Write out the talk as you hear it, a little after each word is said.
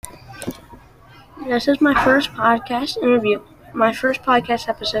This is my first podcast interview, my first podcast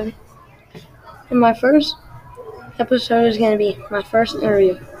episode. And my first episode is going to be my first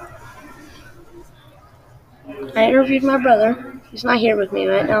interview. I interviewed my brother. He's not here with me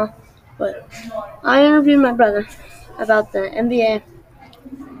right now, but I interviewed my brother about the NBA.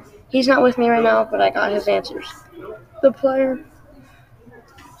 He's not with me right now, but I got his answers. The player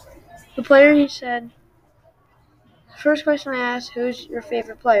he said, first question I asked, who's your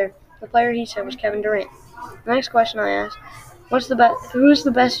favorite player? The player he said was Kevin Durant. The next question I asked, who's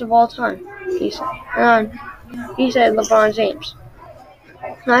the best of all time? He said LeBron James.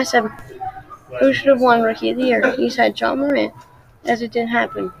 And I said, who should have won Rookie of the Year? He said John Morant, as it didn't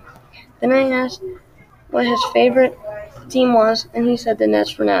happen. Then I asked what his favorite team was, and he said the Nets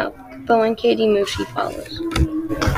for now. But when KD moves, he follows.